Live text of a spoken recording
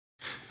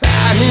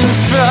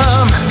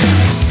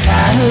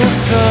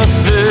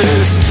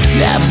coffers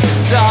never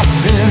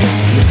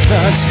softens the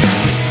front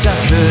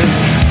suffered,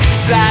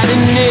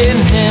 sliding in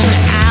and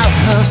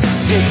out of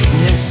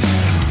sickness.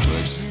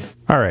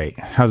 All right,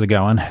 how's it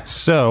going?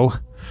 So,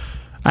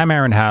 I'm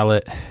Aaron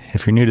Hallett.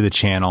 If you're new to the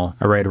channel,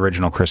 I write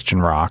original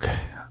Christian rock.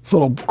 It's a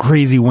little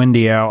crazy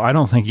windy out. I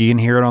don't think you can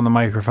hear it on the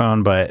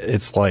microphone, but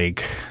it's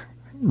like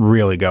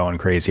really going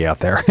crazy out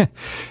there.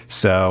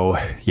 So,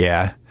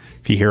 yeah,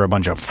 if you hear a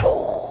bunch of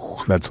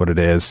that's what it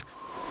is.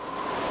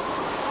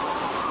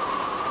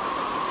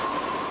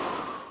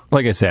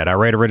 Like I said, I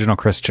write original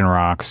Christian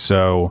rock,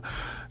 so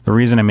the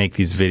reason I make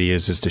these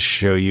videos is to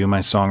show you my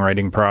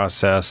songwriting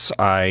process.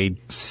 I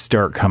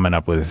start coming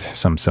up with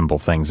some simple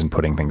things and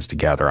putting things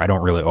together. I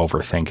don't really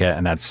overthink it,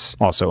 and that's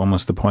also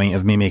almost the point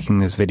of me making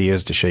these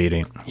videos, to show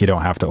you you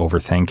don't have to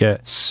overthink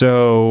it.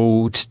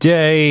 So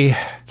today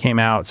came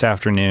out this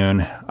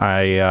afternoon.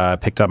 I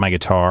picked up my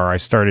guitar. I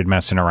started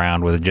messing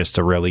around with just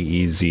a really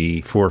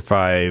easy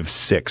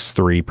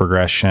 4-5-6-3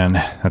 progression.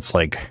 That's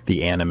like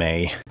the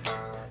anime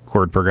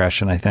chord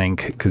progression, I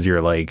think, because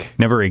you're like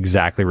never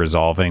exactly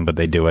resolving, but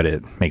they do it.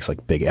 It makes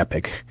like big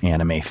epic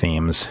anime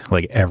themes.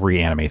 Like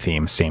every anime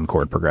theme, same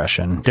chord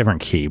progression,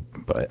 different key,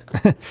 but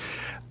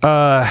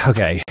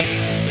okay.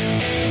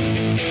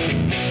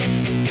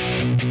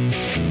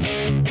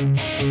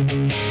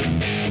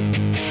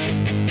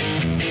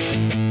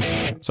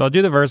 So I'll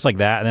do the verse like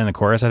that, and then the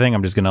chorus, I think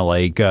I'm just gonna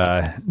like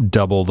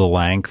double the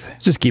length.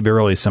 Just keep it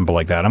really simple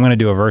like that. I'm gonna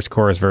do a verse,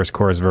 chorus, verse,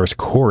 chorus, verse,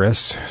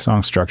 chorus,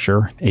 song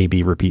structure, A,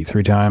 B, repeat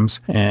 3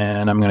 times.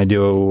 And I'm gonna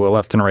do a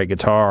left and right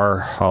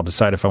guitar. I'll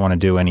decide if I wanna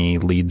do any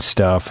lead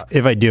stuff.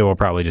 If I do, I'll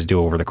probably just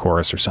do over the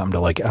chorus or something to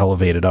like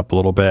elevate it up a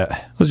little bit.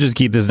 Let's just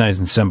keep this nice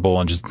and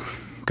simple and just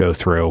go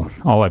through.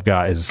 All I've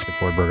got is the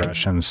chord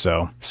progressions,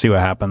 so see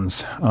what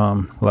happens.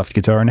 Left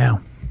guitar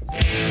now.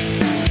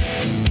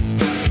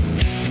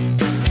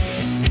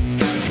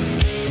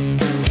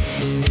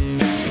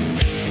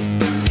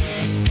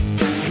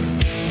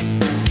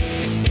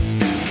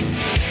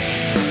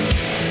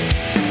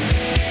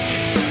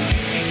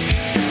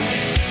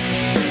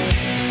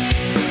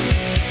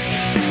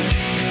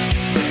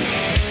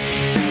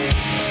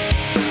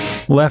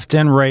 Left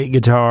and right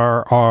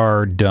guitar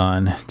are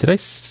done. Did I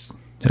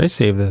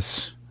save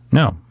this?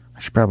 No, I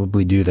should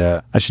probably do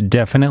that. I should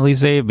definitely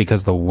save,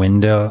 because the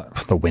wind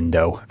outside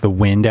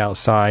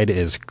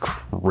is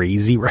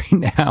crazy right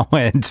now,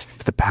 and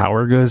if the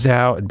power goes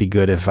out, it'd be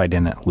good if I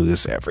didn't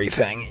lose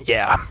everything.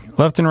 Yeah.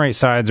 Left and right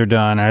sides are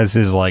done. This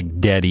is like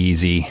dead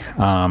easy.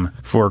 4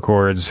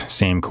 chords,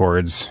 same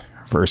chords,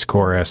 verse,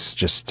 chorus,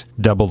 just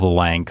double the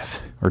length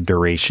or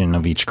duration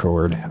of each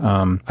chord.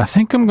 I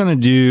think I'm gonna I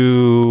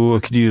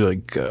could do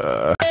like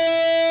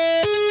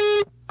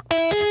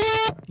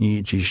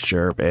E, G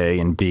sharp, A,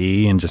 and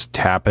B, and just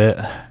tap it.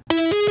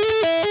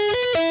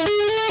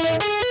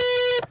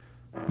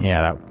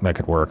 Yeah, that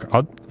could work.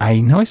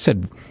 I know I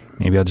said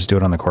maybe I'll just do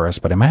it on the chorus,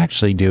 but I might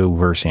actually do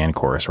verse and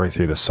chorus right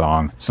through the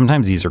song.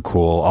 Sometimes these are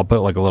cool. I'll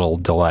put like a little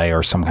delay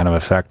or some kind of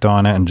effect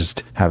on it and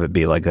just have it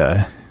be like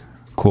a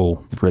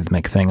cool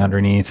rhythmic thing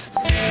underneath.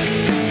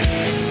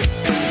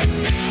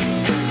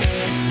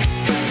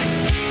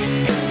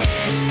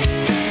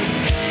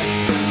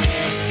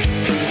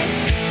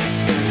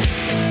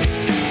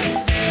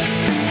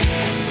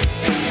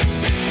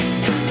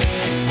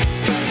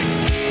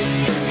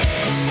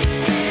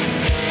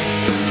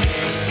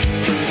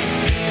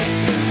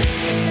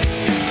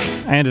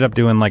 I ended up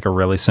doing like a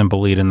really simple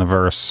lead in the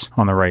verse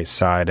on the right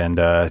side, and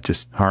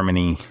just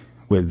harmony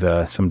with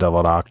some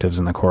doubled octaves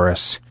in the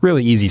chorus.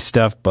 Really easy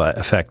stuff, but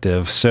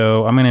effective.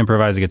 So I'm going to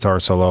improvise a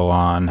guitar solo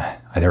on,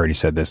 I already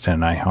said this,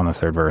 didn't I, on the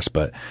 3rd verse,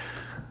 but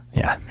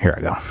yeah, here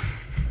I go.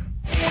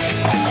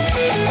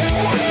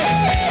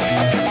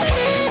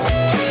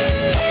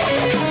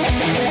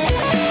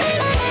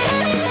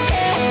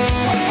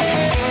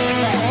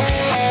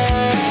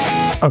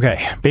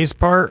 Okay, bass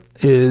part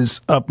is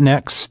up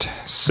next,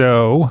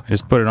 so I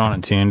just put it on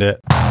and tuned it.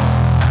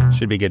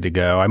 Should be good to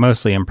go. I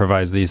mostly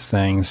improvise these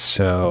things,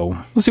 so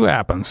let's see what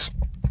happens.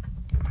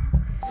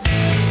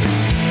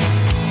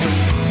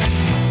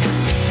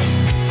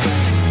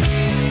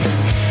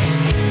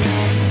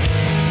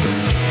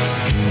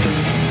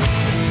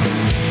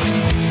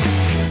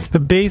 The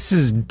bass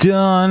is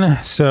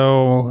done,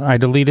 so I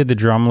deleted the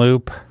drum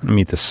loop. Let me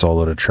mute the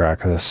solo to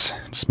track this,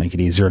 just make it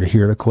easier to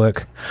hear the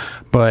click.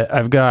 But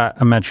I've got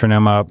a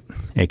metronome up,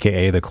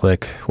 aka the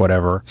click,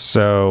 whatever.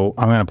 So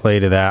I'm gonna play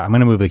to that. I'm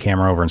gonna move the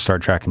camera over and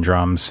start tracking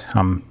drums.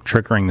 I'm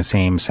triggering the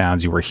same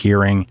sounds you were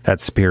hearing.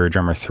 That's Superior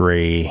Drummer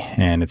 3,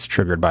 and it's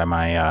triggered by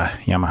my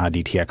Yamaha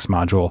DTX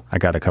module. I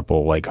got a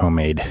couple like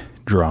homemade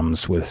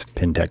drums with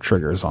Pintech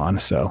triggers on,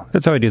 so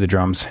that's how I do the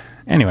drums.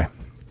 Anyway,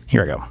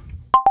 here I go.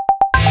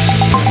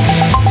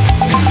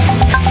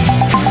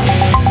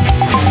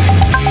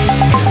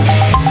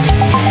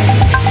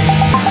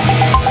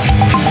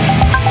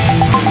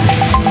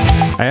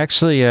 I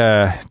actually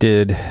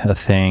did a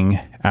thing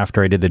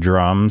after I did the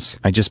drums.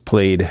 I just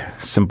played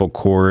simple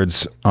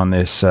chords on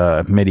this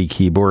MIDI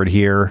keyboard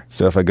here.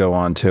 So if I go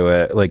onto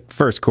it, like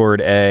first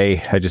chord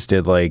A, I just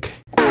did like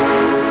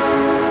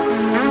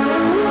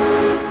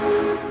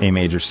A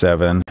major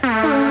 7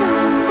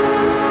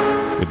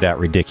 with that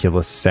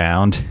ridiculous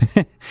sound.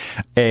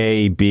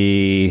 A,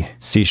 B,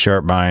 C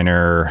sharp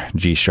minor,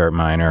 G sharp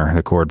minor,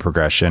 the chord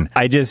progression.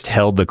 I just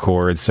held the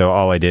chords, so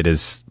all I did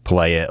is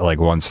play it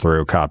like once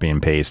through, copy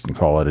and paste, and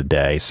call it a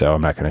day. So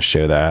I'm not going to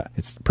show that.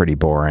 It's pretty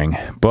boring,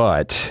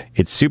 but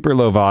it's super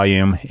low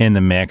volume in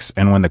the mix,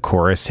 and when the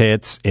chorus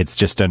hits, it's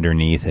just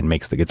underneath and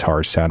makes the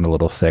guitars sound a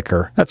little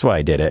thicker. That's why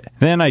I did it.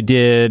 Then I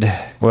did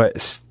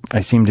what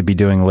I seem to be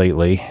doing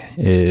lately,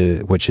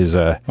 which is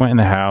went in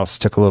the house,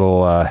 took a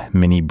little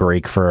mini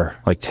break for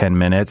like 10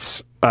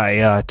 minutes.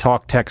 I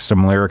text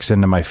some lyrics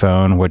into my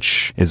phone,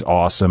 which is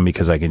awesome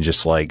because I can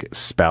just like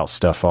spout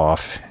stuff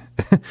off,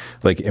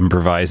 like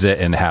improvise it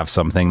and have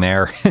something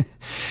there.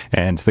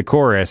 And the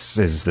chorus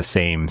is the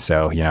same,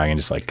 so you know I can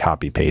just like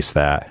copy paste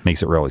that.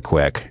 Makes it really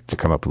quick to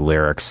come up with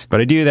lyrics.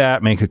 But I do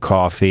that, make a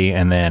coffee,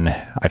 and then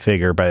I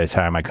figure by the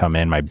time I come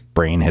in, my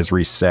brain has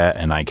reset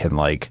and I can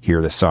like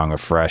hear the song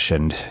afresh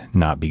and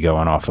not be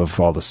going off of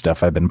all the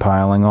stuff I've been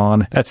piling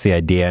on. That's the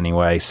idea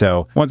anyway.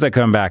 So once I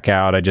come back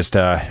out, I just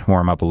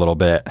warm up a little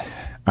bit.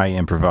 I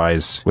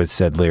improvise with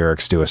said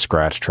lyrics, do a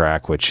scratch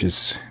track, which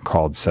is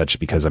called such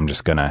because I'm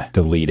just gonna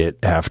delete it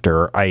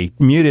after. I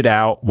mute it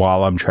out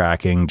while I'm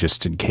tracking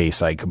just in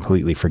case I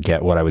completely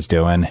forget what I was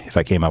doing. If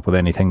I came up with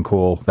anything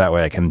cool, that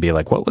way I can be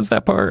like, what was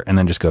that part? And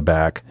then just go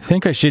back. I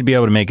think I should be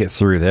able to make it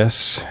through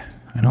this.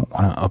 I don't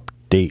want to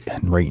update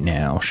right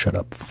now. Shut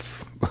up.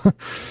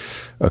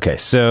 Okay,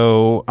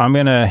 so I'm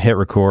gonna hit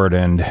record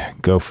and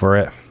go for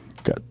it.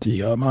 Got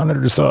the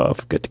monitors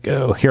off. Good to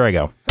go. Here I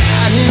go.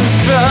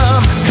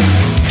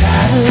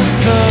 Side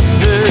of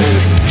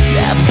others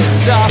never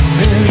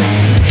softens,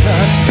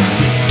 but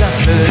we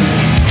suffered,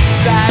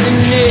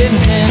 sliding in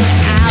and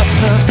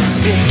out of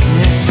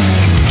sickness.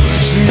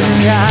 Would you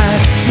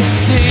like to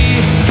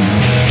see?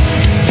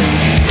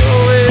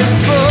 Going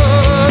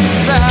for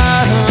the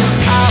bottom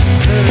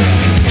offer,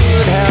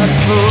 would have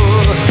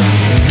four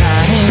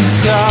nine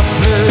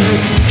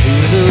coffers.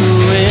 The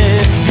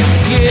wind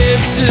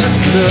begins to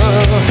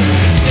blow,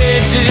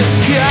 change is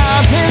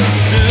coming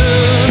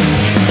soon.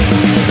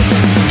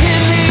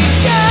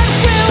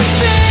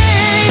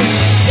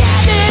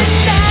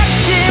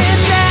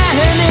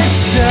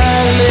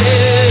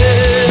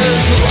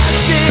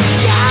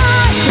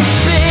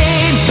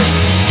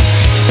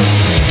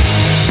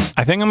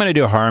 I think I'm going to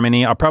do a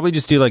harmony. I'll probably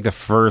just do like the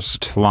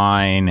first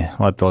line,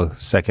 let the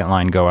second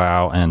line go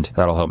out, and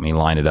that'll help me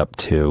line it up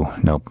too.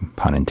 No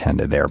pun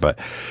intended there, but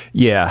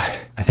yeah,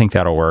 I think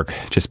that'll work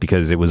just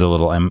because it was a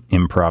little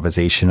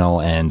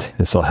improvisational, and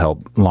this will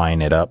help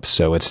line it up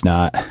so it's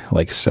not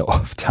like so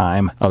off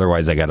time.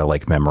 Otherwise, I got to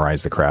like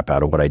memorize the crap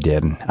out of what I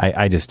did.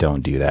 I just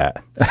don't do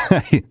that.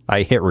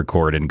 I hit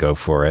record and go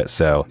for it.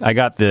 So I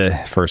got the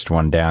first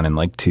one down in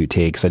like 2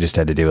 takes. I just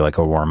had to do like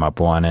a warm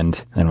up one.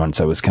 And then once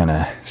I was kind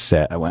of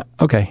set, I went,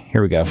 okay,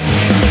 here we go.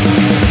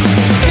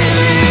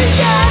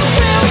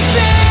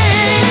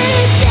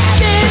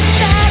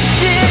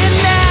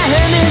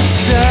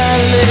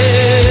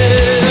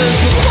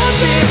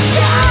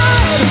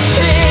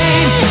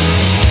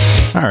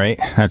 All right,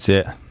 that's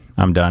it.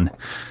 I'm done.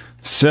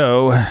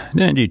 So,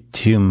 didn't do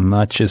too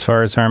much as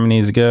far as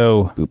harmonies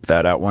go. Boop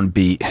that out 1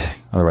 beat.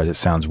 Otherwise it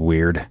sounds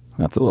weird.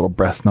 Got the little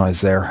breath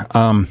noise there.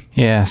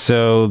 Yeah,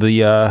 so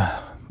the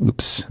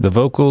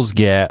vocals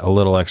get a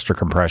little extra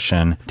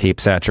compression,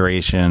 tape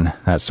saturation,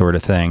 that sort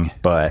of thing,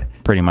 but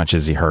pretty much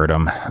as you heard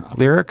them.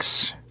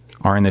 Lyrics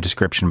are in the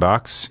description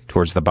box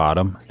towards the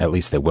bottom. At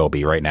least they will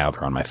be right now.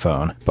 They're on my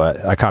phone,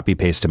 but I copy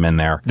paste them in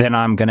there. Then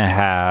I'm going to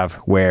have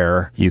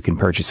where you can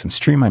purchase and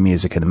stream my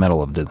music in the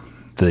middle of the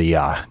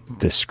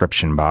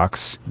description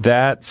box.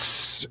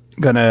 That's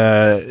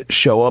gonna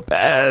show up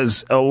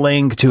as a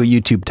link to a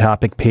YouTube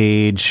topic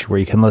page where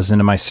you can listen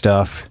to my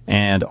stuff,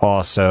 and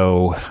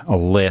also a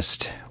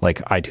list like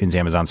iTunes,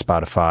 Amazon,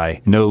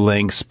 Spotify. No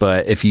links,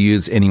 but if you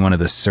use any one of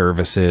the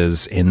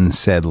services in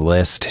said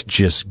list,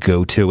 just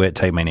go to it,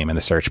 type my name in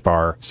the search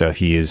bar. So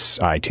if you use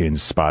iTunes,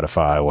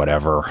 Spotify,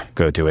 whatever,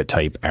 go to it,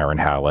 type Aaron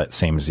Hallett,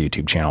 same as the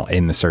YouTube channel,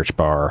 in the search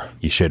bar.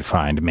 You should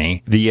find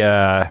me.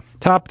 The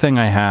top thing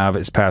I have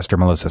is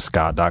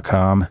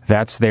PastorMelissaScott.com.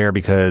 That's there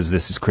because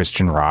this is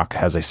Christian rock,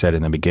 as I said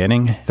in the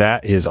beginning.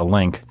 That is a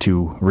link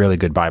to really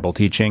good Bible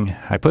teaching.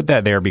 I put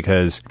that there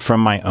because from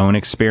my own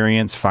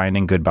experience,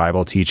 finding good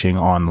Bible teaching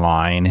online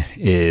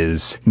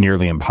is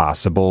nearly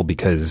impossible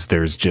because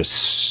there's just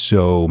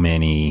so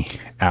many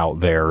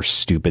out there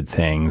stupid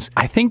things.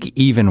 I think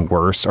even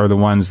worse are the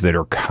ones that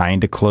are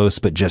kind of close,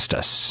 but just a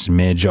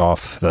smidge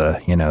off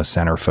the,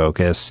 center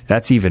focus.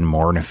 That's even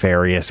more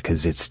nefarious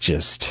because it's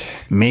just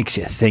makes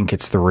you think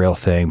it's the real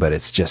thing, but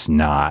it's just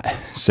not.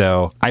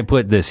 So I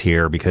put this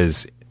here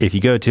because if you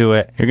go to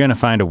it, you're going to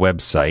find a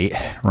website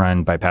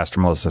run by Pastor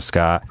Melissa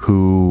Scott,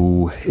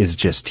 who is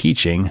just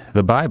teaching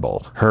the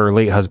Bible. Her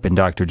late husband,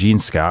 Dr. Gene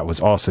Scott,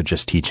 was also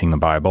just teaching the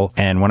Bible.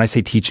 And when I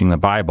say teaching the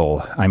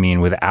Bible, I mean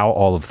without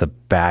all of the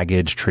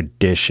baggage,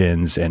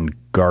 traditions, and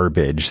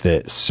garbage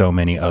that so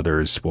many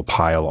others will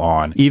pile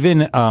on.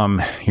 Even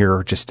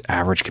your just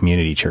average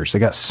community church, they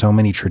got so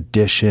many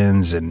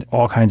traditions and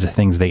all kinds of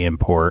things they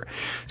import,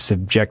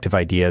 subjective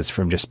ideas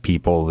from just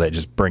people that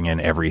just bring in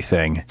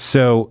everything.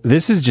 So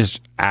this is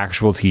just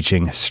actual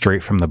teaching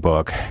straight from the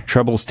book.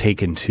 Trouble's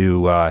taken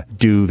to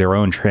do their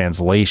own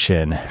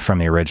translation from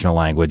the original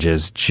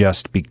languages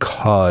just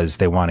because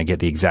they want to get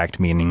the exact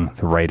meaning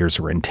the writers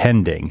were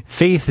intending.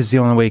 Faith is the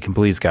only way you can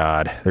please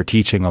God. They're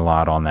teaching a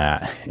lot on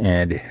that,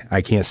 and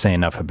I can't say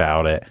enough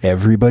about it.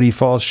 Everybody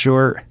falls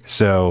short,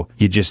 so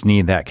you just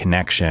need that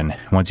connection.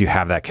 Once you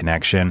have that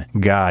connection,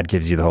 God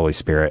gives you the Holy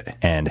Spirit,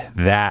 and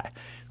that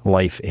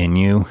life in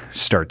you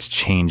starts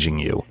changing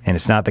you. And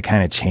it's not the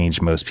kind of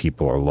change most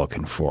people are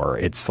looking for.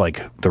 It's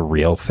like the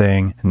real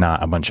thing,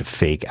 not a bunch of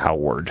fake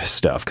outward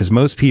stuff. Because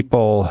most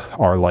people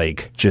are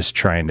like just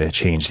trying to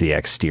change the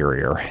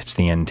exterior. It's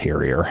the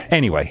interior.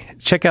 Anyway,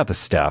 check out the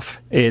stuff.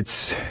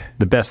 It's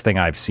the best thing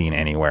I've seen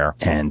anywhere.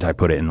 And I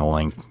put it in the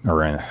link,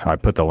 I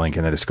put the link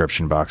in the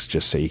description box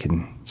just so you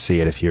can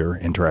see it if you're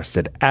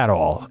interested at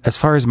all. As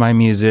far as my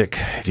music,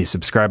 if you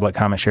subscribe, like,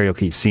 comment, share, you'll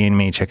keep seeing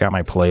me. Check out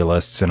my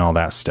playlists and all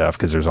that stuff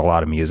because there's a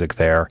lot of music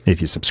there. If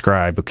you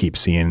subscribe, you'll keep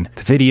seeing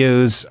the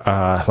videos.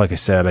 Like I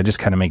said, I just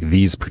kind of make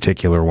these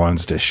particular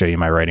ones to show you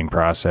my writing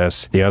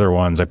process. The other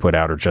ones I put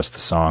out are just the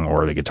song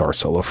or the guitar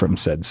solo from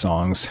said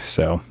songs.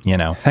 So, you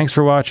know, thanks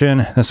for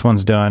watching. This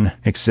one's done,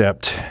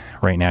 except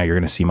right now you're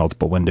going to see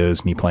multiple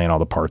windows, me playing all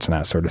the parts and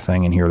that sort of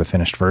thing, and hear the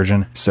finished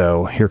version.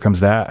 So here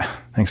comes that.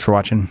 Thanks for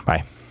watching.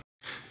 Bye.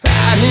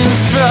 Hiding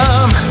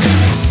from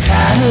the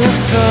side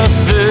of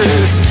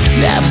others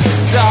never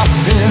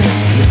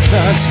softens the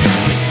thought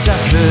we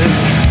suffered.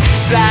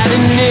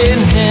 Sliding in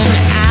and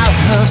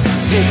out of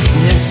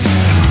sickness.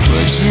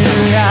 Would you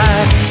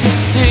like to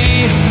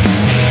see?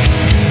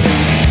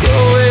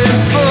 Going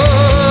for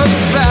the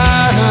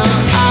final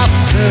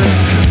offer.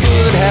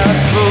 Put out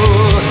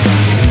for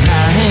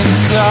nine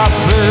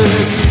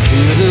coffers.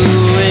 Feel the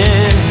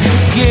wind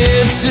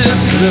begin to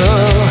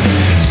blow.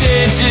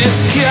 Change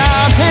is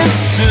coming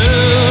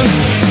soon.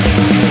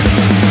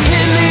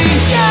 In the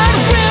end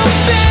we'll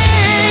be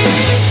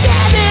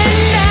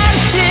standing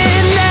empty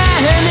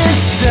land in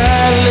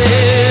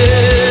silence.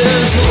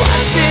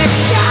 What's it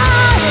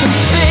gonna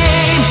be?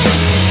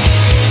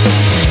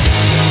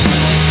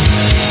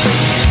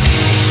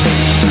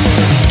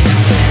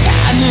 I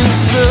knew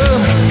through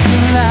the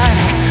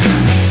night,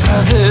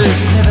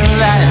 fathers never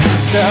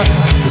lightens up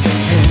the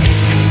scent.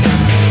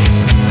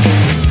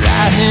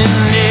 Sliding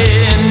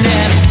in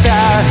and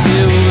out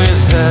here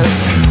with us.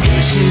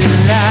 Would you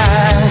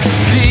like to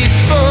be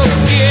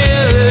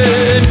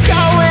forgiven?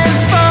 Going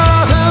for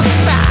the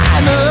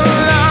final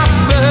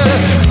offer.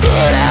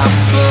 Put out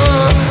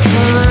for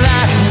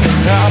lightning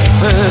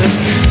coffers.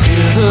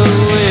 Feel the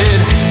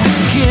wind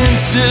begin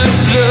to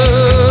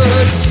blow.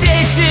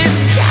 Change is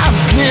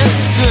coming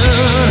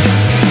soon.